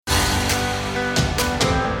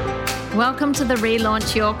Welcome to the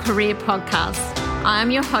Relaunch Your Career podcast.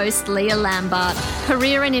 I'm your host, Leah Lambert,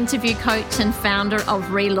 career and interview coach and founder of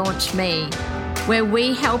Relaunch Me, where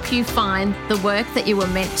we help you find the work that you were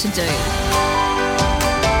meant to do.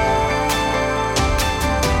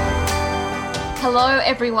 Hello,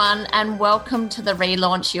 everyone, and welcome to the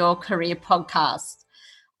Relaunch Your Career podcast.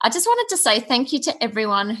 I just wanted to say thank you to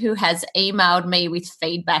everyone who has emailed me with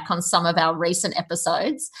feedback on some of our recent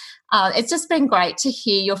episodes. It's just been great to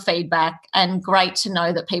hear your feedback and great to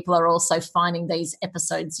know that people are also finding these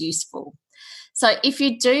episodes useful. So if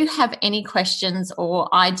you do have any questions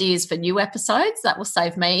or ideas for new episodes, that will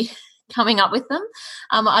save me coming up with them.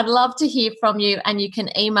 I'd love to hear from you, and you can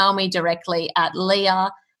email me directly at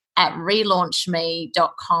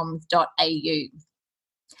leah@relaunchme.com.au.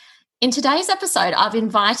 In today's episode, I've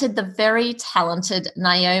invited the very talented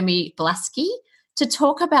Naomi Blasky to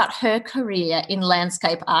talk about her career in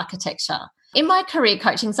landscape architecture. In my career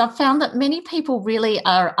coachings, I've found that many people really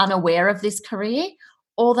are unaware of this career,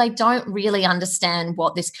 or they don't really understand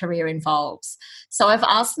what this career involves. So I've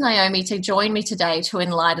asked Naomi to join me today to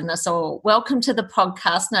enlighten us all. Welcome to the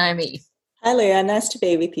podcast, Naomi. Hi, Leah. Nice to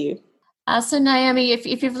be with you. So Naomi,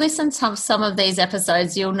 if you've listened to some of these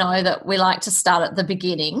episodes, you'll know that we like to start at the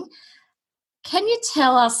beginning. Can you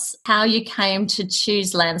tell us how you came to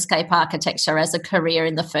choose landscape architecture as a career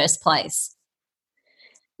in the first place?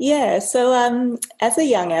 Yeah, so as a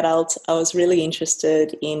young adult, I was really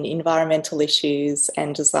interested in environmental issues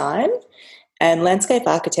and design, and landscape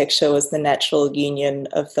architecture was the natural union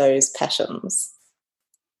of those passions.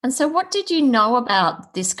 And so what did you know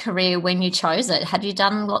about this career when you chose it? Had you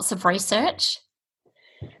done lots of research?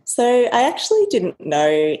 So I actually didn't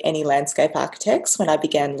know any landscape architects when I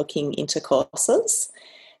began looking into courses.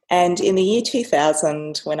 And in the year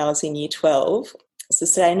 2000, when I was in year 12,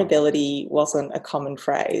 sustainability wasn't a common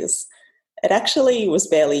phrase. It actually was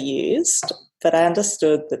barely used, but I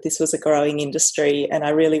understood that this was a growing industry and I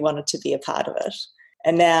really wanted to be a part of it.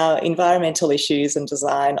 And now environmental issues and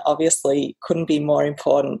design obviously couldn't be more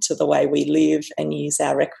important to the way we live and use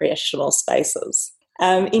our recreational spaces.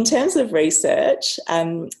 In terms of research,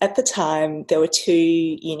 at the time there were 2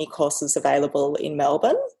 uni courses available in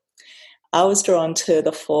Melbourne. I was drawn to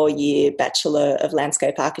the 4-year Bachelor of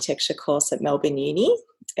Landscape Architecture course at Melbourne Uni.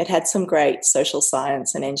 It had some great social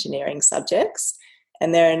science and engineering subjects,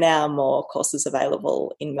 and there are now more courses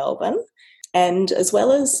available in Melbourne. And as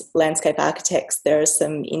well as landscape architects, there are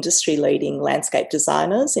some industry-leading landscape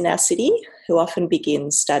designers in our city who often begin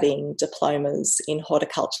studying diplomas in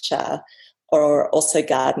horticulture or also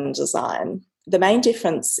garden design. The main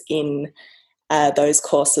difference in those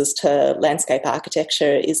courses to landscape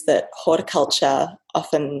architecture is that horticulture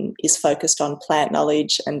often is focused on plant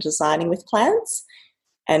knowledge and designing with plants,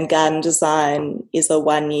 and garden design is a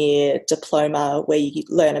 1-year diploma where you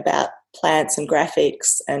learn about plants and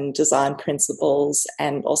graphics and design principles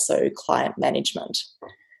and also client management.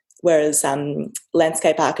 Whereas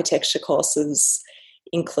landscape architecture courses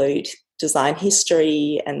include design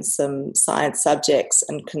history and some science subjects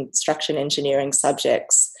and construction engineering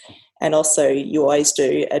subjects. And also you always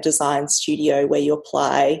do a design studio where you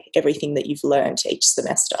apply everything that you've learned each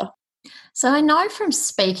semester. So I know from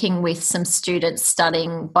speaking with some students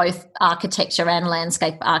studying both architecture and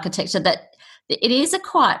landscape architecture that it is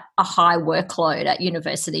quite a high workload at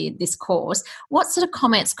university, this course. What sort of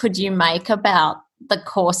comments could you make about the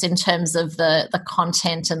course in terms of the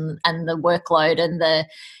content and the workload and the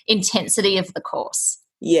intensity of the course?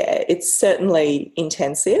 Yeah, it's certainly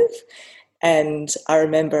intensive. And I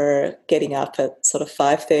remember getting up at sort of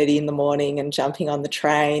 5:30 in the morning and jumping on the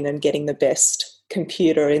train and getting the best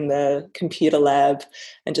computer in the computer lab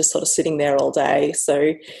and just sort of sitting there all day.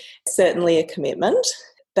 So certainly a commitment.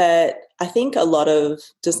 But I think a lot of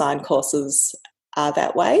design courses are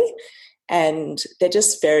that way, and they're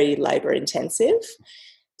just very labour intensive.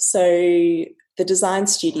 So the design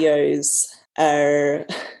studios are,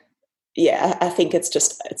 I think it's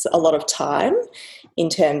a lot of time in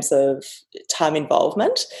terms of time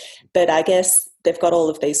involvement. But I guess they've got all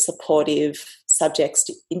of these supportive subjects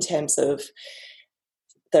in terms of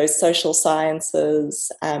those social sciences,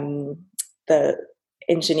 the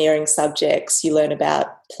engineering subjects. You learn about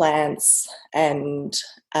plants and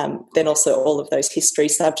then also all of those history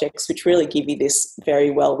subjects, which really give you this very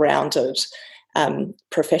well-rounded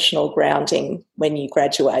professional grounding when you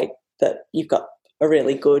graduate, that you've got a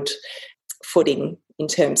really good footing in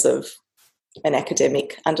terms of an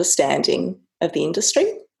academic understanding of the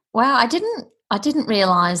industry. Wow, I didn't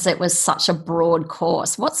realise it was such a broad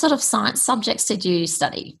course. What sort of science subjects did you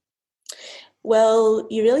study? Well,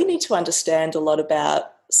 you really need to understand a lot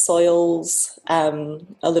about soils, a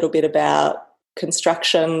little bit about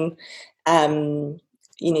construction. You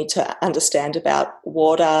need to understand about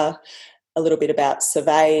water, a little bit about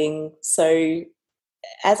surveying. So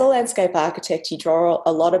as a landscape architect, you draw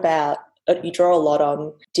a lot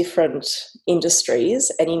on different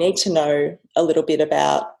industries, and you need to know a little bit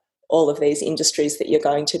about all of these industries that you're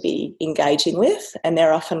going to be engaging with. And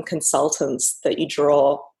they're often consultants that you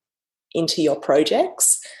draw into your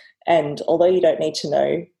projects. And although you don't need to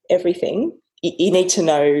know everything, you need to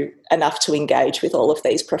know enough to engage with all of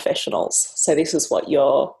these professionals. So this is what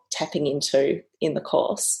you're tapping into in the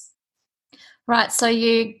course. Right. So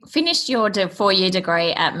you finished your 4-year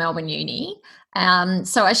degree at Melbourne Uni.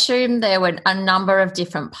 So I assume there were a number of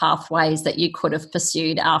different pathways that you could have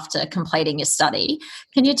pursued after completing your study.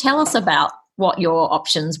 Can you tell us about what your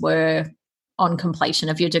options were on completion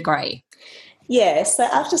of your degree? Yeah, so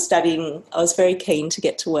after studying, I was very keen to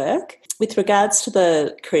get to work. With regards to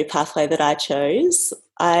the career pathway that I chose,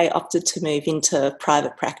 I opted to move into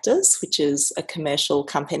private practice, which is a commercial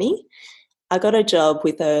company. I got a job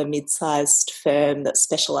with a mid-sized firm that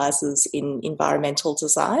specialises in environmental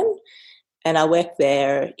design, and I worked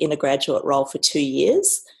there in a graduate role for 2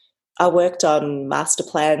 years. I worked on master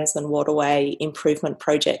plans and waterway improvement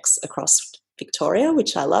projects across Victoria,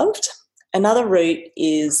 which I loved. Another route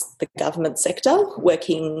is the government sector,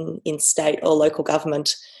 working in state or local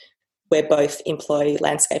government where both employ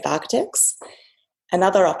landscape architects.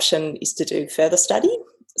 Another option is to do further study.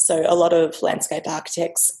 So a lot of landscape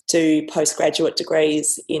architects do postgraduate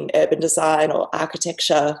degrees in urban design or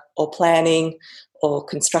architecture or planning or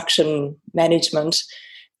construction management,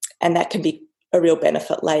 and that can be a real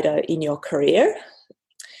benefit later in your career.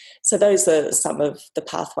 So those are some of the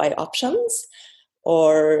pathway options,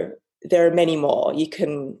 or there are many more. You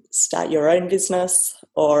can start your own business,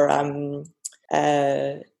 or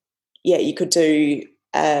you could do.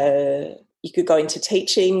 You could go into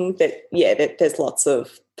teaching. There's lots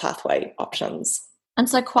of pathway options. And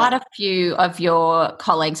so quite a few of your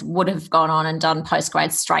colleagues would have gone on and done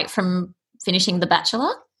postgrad straight from finishing the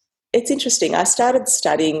bachelor? It's interesting. I started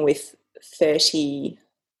studying with 30.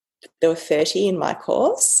 There were 30 in my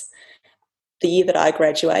course. The year that I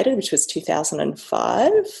graduated, which was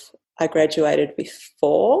 2005, I graduated with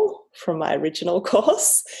 4 from my original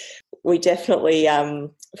course. We definitely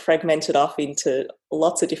fragmented off into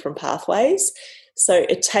lots of different pathways. So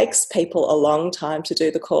it takes people a long time to do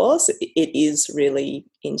the course. It is really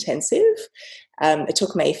intensive. It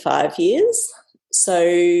took me 5 years.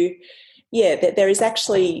 So, yeah, there is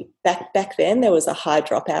actually, back then there was a high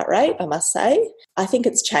dropout rate, I must say. I think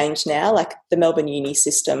it's changed now. Like the Melbourne Uni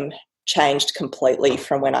system changed completely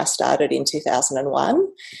from when I started in 2001.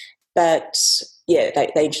 But, yeah,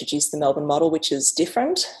 they introduced the Melbourne model, which is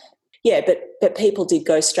different. Yeah, but people did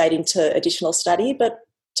go straight into additional study. But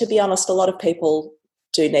to be honest, a lot of people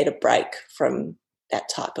do need a break from that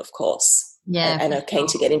type of course, and are keen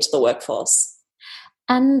to get into the workforce.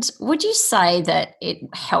 And would you say that it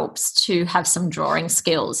helps to have some drawing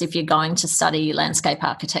skills if you're going to study landscape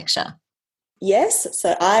architecture? Yes.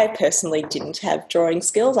 So I personally didn't have drawing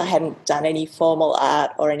skills. I hadn't done any formal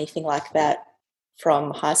art or anything like that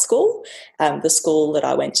from high school. The school that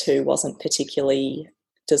I went to wasn't particularly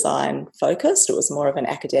design focused. It was more of an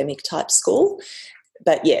academic type school.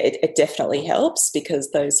 But yeah, it definitely helps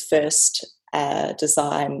because those first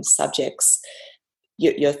design subjects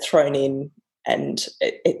you're thrown in, and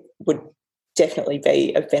it would definitely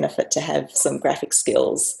be of benefit to have some graphic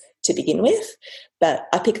skills to begin with. But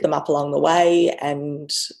I picked them up along the way,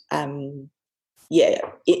 and in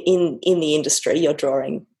the industry you're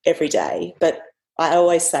drawing every day. But I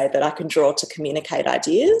always say that I can draw to communicate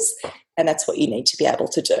ideas, and that's what you need to be able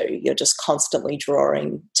to do. You're just constantly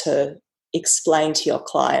drawing to explain to your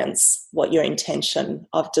clients what your intention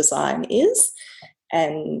of design is.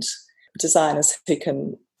 And designers who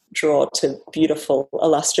can draw to beautiful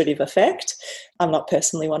illustrative effect, I'm not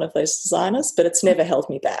personally one of those designers, but it's never held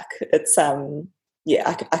me back. It's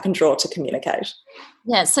I can draw to communicate.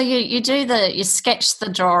 Yeah, so you sketch the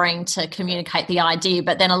drawing to communicate the idea,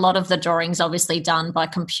 but then a lot of the drawing's obviously done by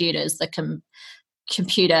computers,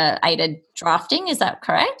 computer aided drafting. Is that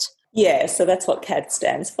correct? Yeah, so that's what CAD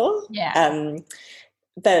stands for. Yeah.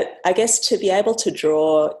 But I guess to be able to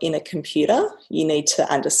draw in a computer, you need to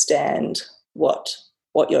understand what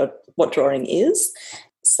drawing is.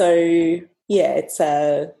 So yeah, it's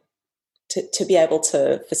to be able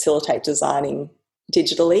to facilitate designing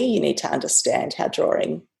digitally, you need to understand how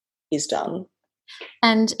drawing is done.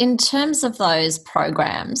 And in terms of those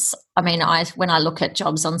programs, I mean, when I look at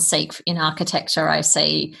jobs on Seek in architecture, I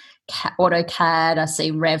see AutoCAD, I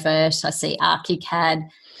see Revit, I see ArchiCAD.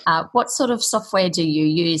 What sort of software do you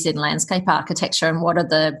use in landscape architecture, and what are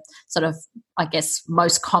the sort of, I guess,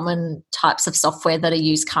 most common types of software that are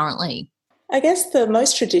used currently? I guess the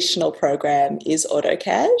most traditional program is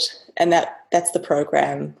AutoCAD, and that's the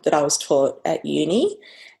program that I was taught at uni.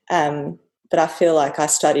 But I feel like I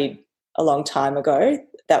studied a long time ago.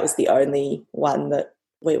 That was the only one that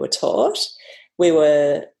we were taught. We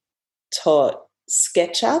were taught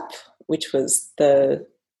SketchUp, which was the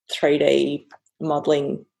 3D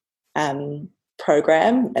modelling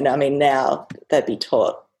program. And I mean, now they'd be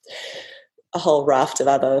taught a whole raft of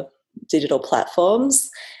other digital platforms.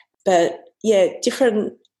 But yeah,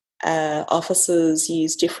 different offices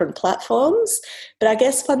use different platforms. But I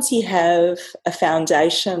guess once you have a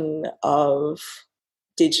foundation of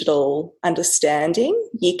digital understanding,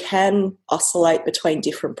 you can oscillate between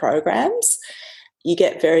different programs. You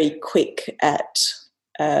get very quick at,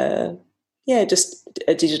 just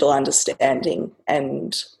a digital understanding,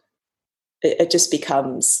 and it just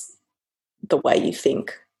becomes the way you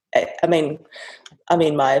think. I mean, I'm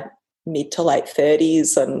in my mid to late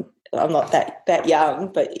 30s, and I'm not that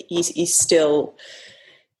young, but you still,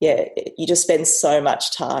 you just spend so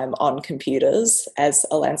much time on computers as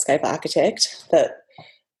a landscape architect that,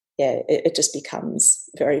 it just becomes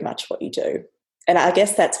very much what you do. And I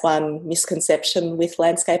guess that's one misconception with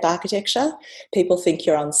landscape architecture. People think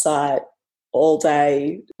you're on site all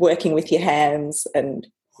day working with your hands, and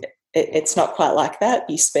it's not quite like that.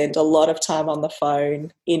 You spend a lot of time on the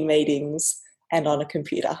phone, in meetings, and on a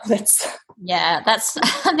computer. I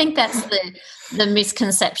think that's the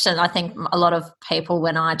misconception. I think a lot of people,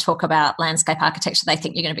 when I talk about landscape architecture, they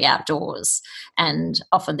think you're going to be outdoors, and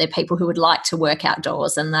often they're people who would like to work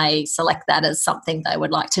outdoors, and they select that as something they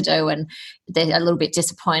would like to do, and they're a little bit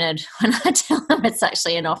disappointed when I tell them it's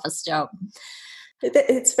actually an office job.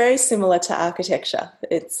 It's very similar to architecture.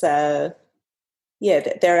 It's there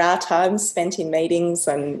are times spent in meetings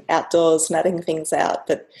and outdoors nutting things out,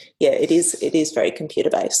 but it is very computer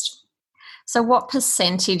based. So what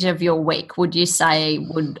percentage of your week would you say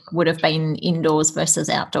would have been indoors versus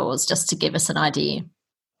outdoors, just to give us an idea?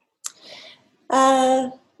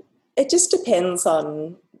 It just depends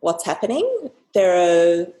on what's happening.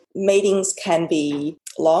 There are meetings can be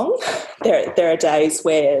long. There are days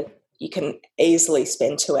where you can easily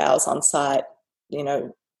spend 2 hours on site,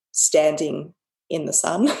 standing in the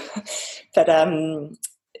sun. But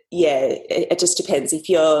it just depends. If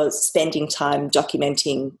you're spending time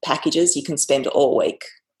documenting packages, you can spend all week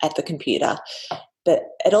at the computer. But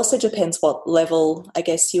it also depends what level, I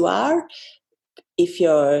guess, you are. If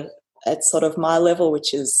you're at sort of my level,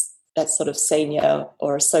 which is that sort of senior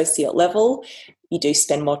or associate level, you do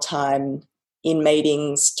spend more time in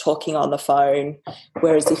meetings, talking on the phone.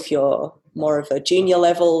 Whereas if you're more of a junior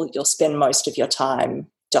level, you'll spend most of your time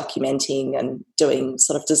documenting and doing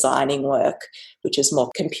sort of designing work, which is more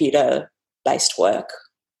computer-based work.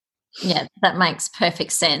 Yeah, that makes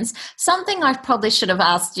perfect sense. Something I probably should have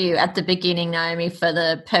asked you at the beginning, Naomi, for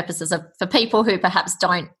the purposes of for people who perhaps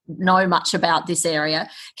don't know much about this area.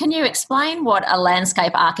 Can you explain what a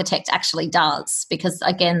landscape architect actually does? Because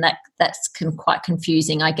again, that's quite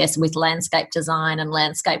confusing, I guess, with landscape design and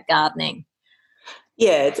landscape gardening.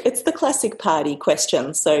 Yeah, it's the classic party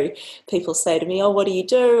question. So people say to me, what do you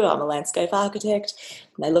do? I'm a landscape architect.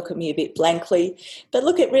 And they look at me a bit blankly. But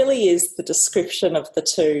look, it really is the description of the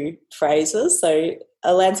two phrases. So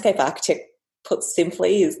a landscape architect, put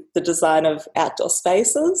simply, is the design of outdoor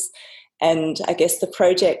spaces. And I guess the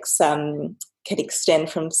projects can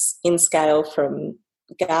extend in scale from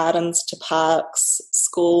gardens to parks,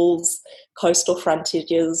 schools, coastal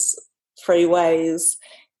frontages, freeways,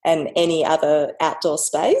 and any other outdoor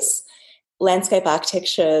space. Landscape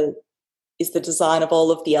architecture is the design of all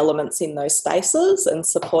of the elements in those spaces and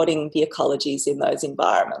supporting the ecologies in those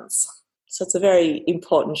environments. So it's a very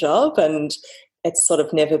important job, and it's sort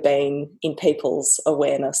of never been in people's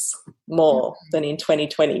awareness more than in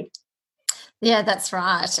 2020. Yeah, that's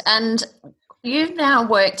right. And you've now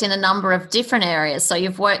worked in a number of different areas. So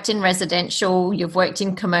you've worked in residential, you've worked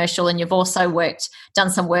in commercial, and you've also done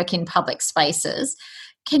some work in public spaces.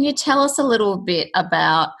 Can you tell us a little bit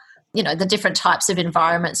about, the different types of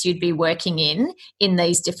environments you'd be working in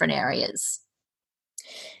these different areas?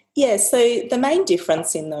 Yeah, so the main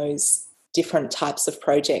difference in those different types of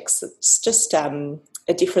projects, it's just a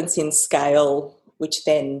difference in scale, which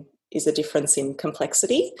then is a difference in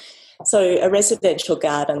complexity. So a residential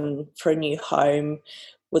garden for a new home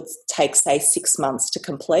would take, say, 6 months to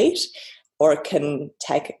complete, or it can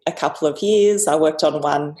take a couple of years. I worked on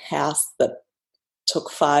one house that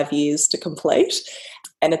took 5 years to complete,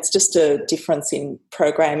 and it's just a difference in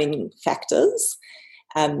programming factors.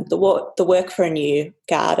 The work for a new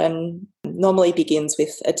garden normally begins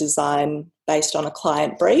with a design based on a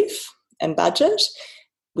client brief and budget,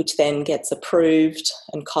 which then gets approved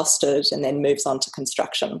and costed and then moves on to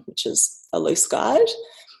construction, which is a loose guide.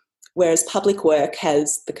 Whereas public work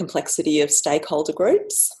has the complexity of stakeholder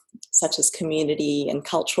groups, such as community and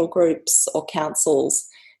cultural groups or councils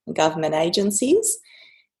and government agencies.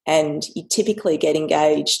 And you typically get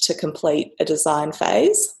engaged to complete a design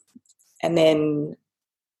phase, and then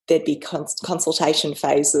there'd be consultation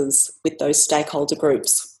phases with those stakeholder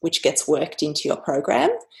groups, which gets worked into your program.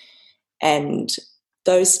 And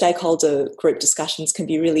those stakeholder group discussions can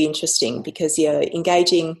be really interesting because you're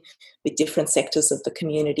engaging with different sectors of the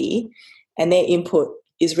community, and their input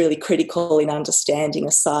is really critical in understanding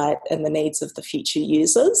a site and the needs of the future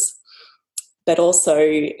users. But also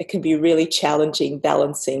it can be really challenging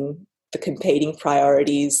balancing the competing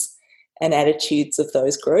priorities and attitudes of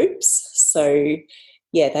those groups. So,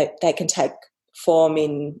 yeah, they can take form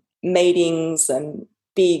in meetings and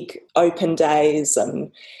big open days,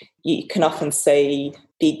 and you can often see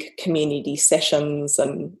big community sessions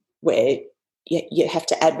and where you have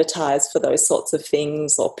to advertise for those sorts of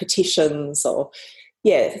things, or petitions, or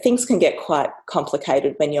things can get quite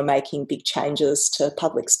complicated when you're making big changes to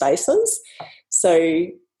public spaces. So,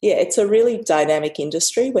 it's a really dynamic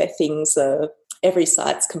industry where every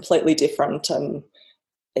site's completely different, and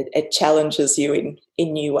it challenges you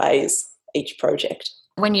in new ways, each project.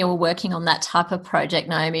 When you were working on that type of project,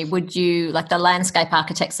 Naomi, would you, like the landscape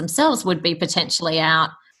architects themselves, would be potentially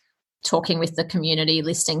out talking with the community,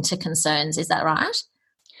 listening to concerns, is that right?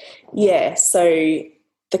 Yeah, so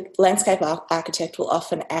the landscape architect will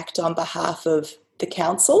often act on behalf of the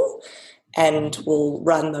council and will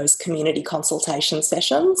run those community consultation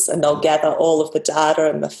sessions, and they'll gather all of the data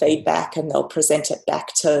and the feedback and they'll present it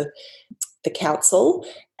back to the council,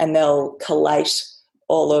 and they'll collate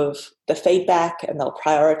all of the feedback and they'll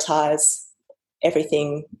prioritise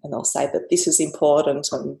everything, and they'll say that this is important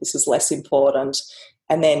and this is less important,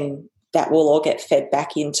 and then that will all get fed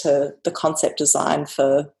back into the concept design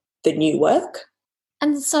for the new work.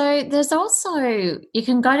 And so there's also, you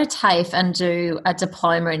can go to TAFE and do a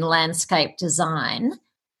diploma in landscape design.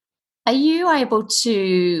 Are you able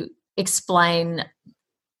to explain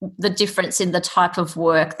the difference in the type of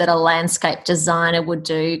work that a landscape designer would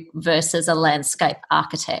do versus a landscape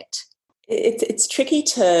architect? It's tricky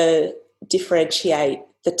to differentiate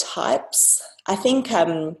the types. I think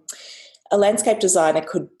a landscape designer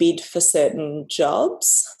could bid for certain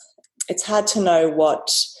jobs. It's hard to know what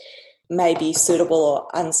may be suitable or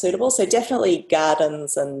unsuitable. So definitely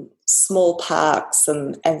gardens and small parks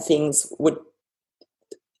and things would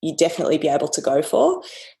you definitely be able to go for.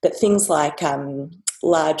 But things like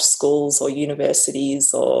large schools or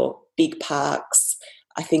universities or big parks,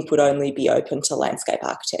 I think would only be open to landscape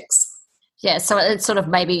architects. Yeah, so it sort of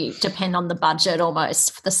maybe depend on the budget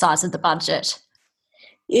almost, the size of the budget.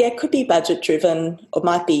 Yeah, it could be budget driven, or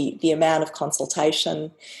might be the amount of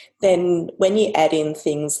consultation. Then when you add in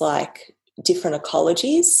things like different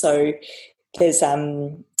ecologies, so there's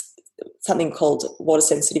something called water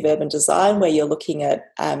sensitive urban design, where you're looking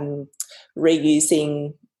at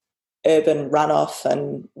reusing urban runoff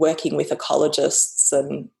and working with ecologists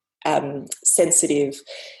and sensitive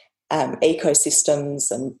ecosystems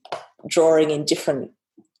and drawing in different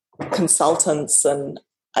consultants. And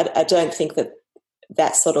I don't think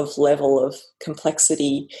that sort of level of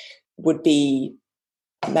complexity would be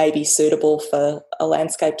maybe suitable for a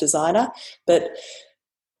landscape designer. But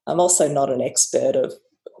I'm also not an expert of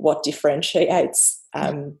what differentiates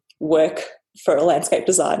work for a landscape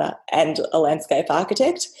designer and a landscape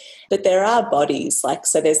architect. But there are bodies,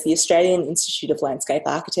 so there's the Australian Institute of Landscape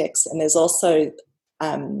Architects, and there's also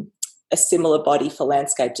a similar body for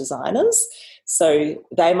landscape designers. So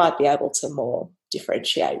they might be able to more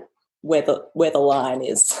differentiate where the line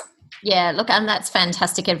is. Yeah, look, and that's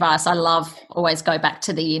fantastic advice. I love always go back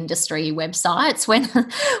to the industry websites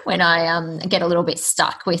when I get a little bit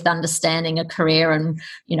stuck with understanding a career and,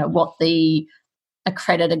 what the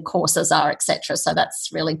accredited courses are, etc. So that's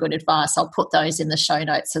really good advice. I'll put those in the show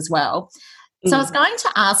notes as well. So I was going to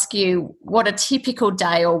ask you what a typical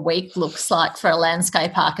day or week looks like for a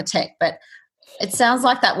landscape architect, but it sounds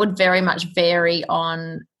like that would very much vary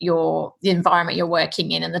on the environment you're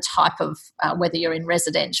working in and the type of whether you're in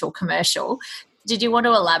residential, commercial. Did you want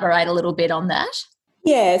to elaborate a little bit on that?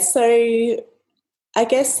 Yeah, so I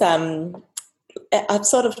guess I've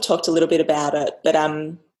sort of talked a little bit about it, but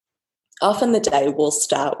often the day will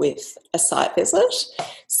start with a site visit.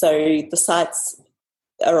 So the sites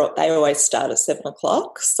they always start at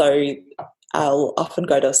 7:00. So I'll often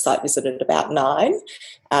go to a site visit at about 9,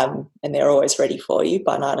 and they're always ready for you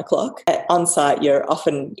by 9 o'clock. On site, you're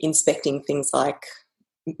often inspecting things like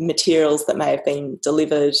materials that may have been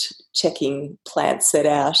delivered, checking plants set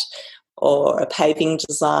out, or a paving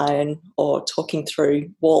design, or talking through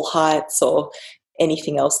wall heights or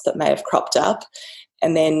anything else that may have cropped up.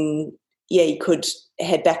 And then, you could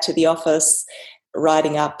head back to the office,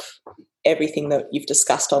 writing up everything that you've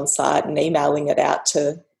discussed on site and emailing it out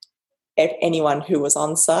to anyone who was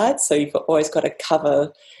on site. So you've always got to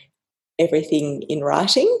cover everything in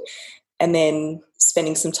writing, and then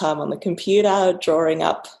spending some time on the computer, drawing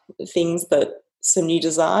up some new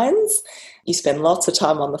designs. You spend lots of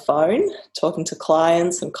time on the phone talking to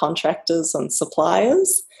clients and contractors and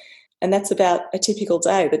suppliers. And that's about a typical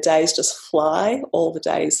day. The days just fly. All the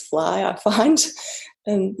days fly, I find.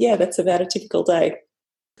 And that's about a typical day.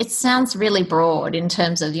 It sounds really broad in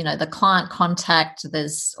terms of, the client contact,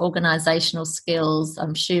 there's organisational skills.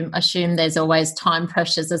 Assume there's always time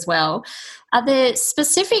pressures as well. Are there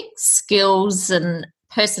specific skills and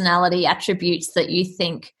personality attributes that you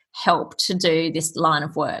think help to do this line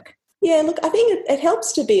of work? Yeah, look, I think it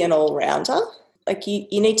helps to be an all-rounder. Like you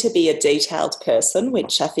need to be a detailed person,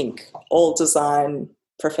 which I think all design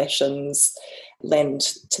professions lend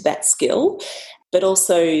to that skill. But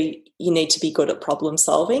also you need to be good at problem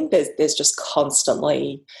solving. There's just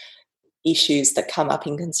constantly issues that come up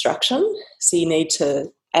in construction. So you need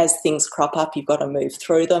to, as things crop up, you've got to move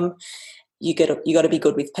through them. You got to be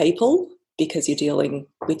good with people because you're dealing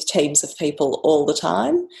with teams of people all the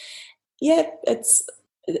time. Yeah, it's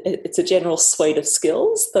a general suite of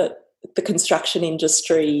skills that the construction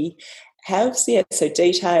industry has. Yeah, so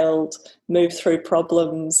detailed, move through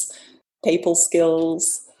problems, people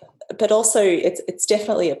skills. But also it's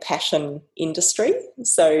definitely a passion industry.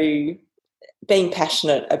 So being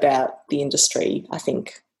passionate about the industry, I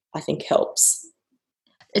think helps.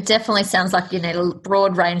 It definitely sounds like you need a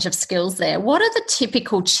broad range of skills there. What are the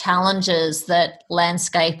typical challenges that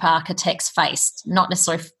landscape architects face? Not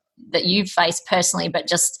necessarily that you face personally, but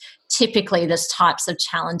just typically there's types of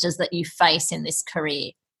challenges that you face in this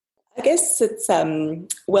career. I guess it's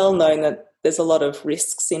well known that there's a lot of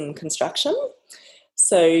risks in construction.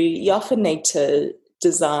 So you often need to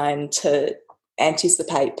design to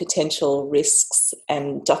anticipate potential risks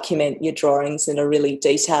and document your drawings in a really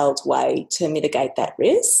detailed way to mitigate that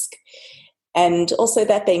risk. And also,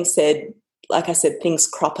 that being said, like I said, things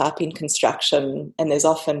crop up in construction and there's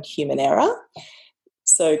often human error.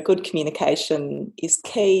 So good communication is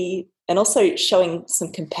key, and also showing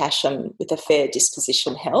some compassion with a fair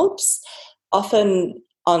disposition helps. Often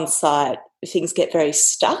on site, things get very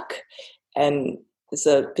stuck and there's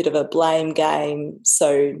a bit of a blame game.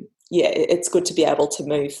 So, it's good to be able to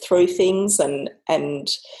move through things and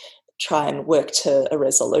try and work to a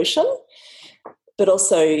resolution. But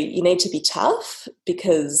also you need to be tough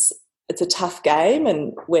because it's a tough game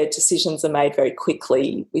and where decisions are made very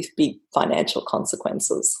quickly with big financial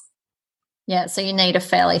consequences. Yeah, so you need a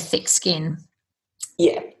fairly thick skin.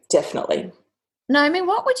 Yeah, definitely. Naomi,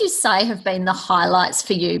 what would you say have been the highlights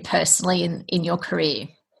for you personally in your career?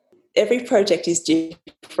 Every project is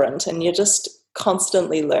different and you're just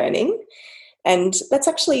constantly learning. And that's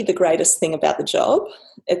actually the greatest thing about the job.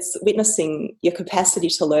 It's witnessing your capacity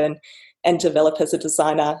to learn and develop as a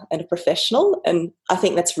designer and a professional. And I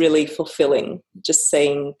think that's really fulfilling, just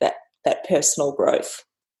seeing that personal growth.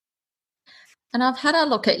 And I've had a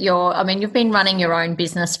look at you've been running your own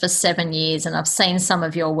business for 7 years, and I've seen some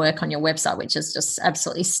of your work on your website, which is just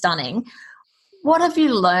absolutely stunning. What have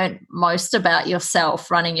you learned most about yourself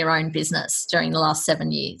running your own business during the last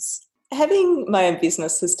 7 years? Having my own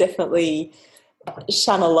business has definitely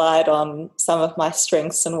shone a light on some of my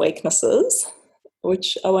strengths and weaknesses,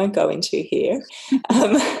 which I won't go into here.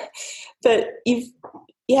 But you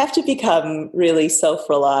have to become really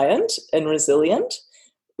self-reliant and resilient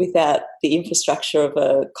without the infrastructure of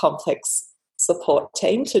a complex support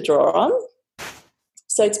team to draw on.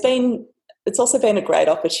 So it's also been a great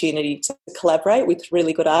opportunity to collaborate with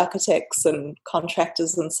really good architects and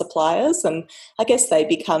contractors and suppliers, and I guess they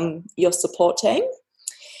become your support team.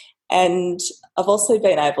 And I've also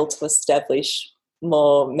been able to establish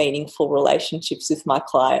more meaningful relationships with my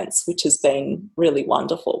clients, which has been really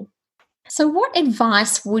wonderful. So what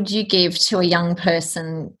advice would you give to a young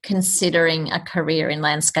person considering a career in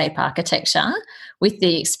landscape architecture with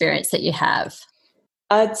the experience that you have?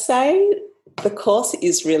 I'd say the course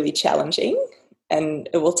is really challenging and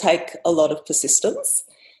it will take a lot of persistence,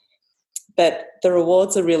 but the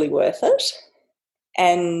rewards are really worth it.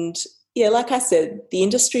 And like I said, the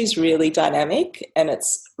industry is really dynamic and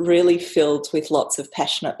it's really filled with lots of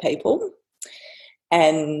passionate people.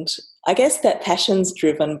 And I guess that passion's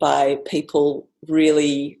driven by people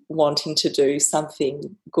really wanting to do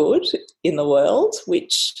something good in the world,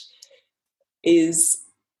 which is,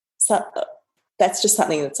 that's just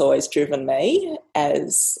something that's always driven me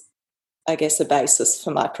as, I guess, a basis for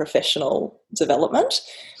my professional development.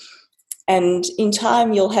 And in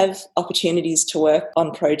time, you'll have opportunities to work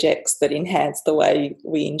on projects that enhance the way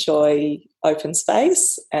we enjoy open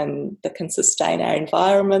space and that can sustain our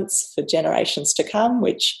environments for generations to come,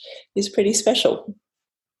 which is pretty special.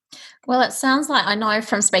 Well, it sounds like, I know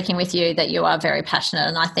from speaking with you that you are very passionate,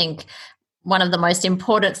 and I think one of the most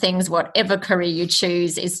important things, whatever career you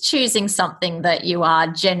choose, is choosing something that you are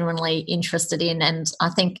genuinely interested in. And I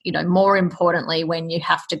think, more importantly, when you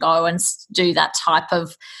have to go and do that type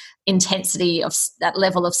of intensity of that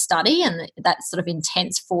level of study and that sort of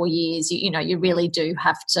intense 4 years, you really do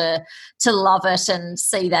have to love it and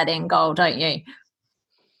see that end goal, don't you?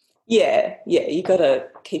 Yeah, you got to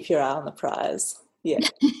keep your eye on the prize. Yeah.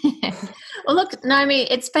 Well, look, Naomi,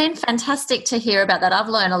 it's been fantastic to hear about that. I've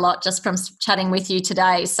learned a lot just from chatting with you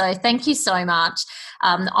today. So thank you so much.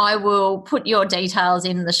 I will put your details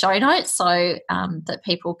in the show notes so that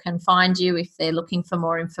people can find you if they're looking for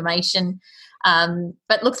more information.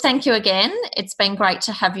 But look, thank you again. It's been great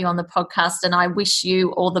to have you on the podcast, and I wish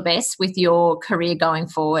you all the best with your career going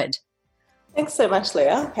forward. Thanks so much,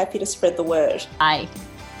 Leah. Happy to spread the word. Bye.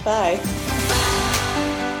 Bye.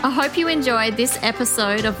 I hope you enjoyed this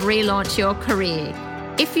episode of Relaunch Your Career.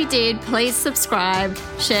 If you did, please subscribe,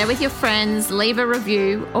 share with your friends, leave a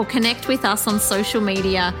review, or connect with us on social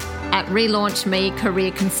media at Relaunch Me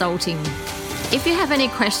Career Consulting. If you have any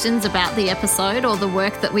questions about the episode or the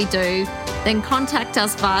work that we do, then contact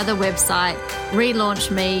us via the website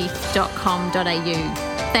relaunchme.com.au.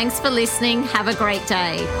 Thanks for listening. Have a great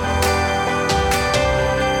day.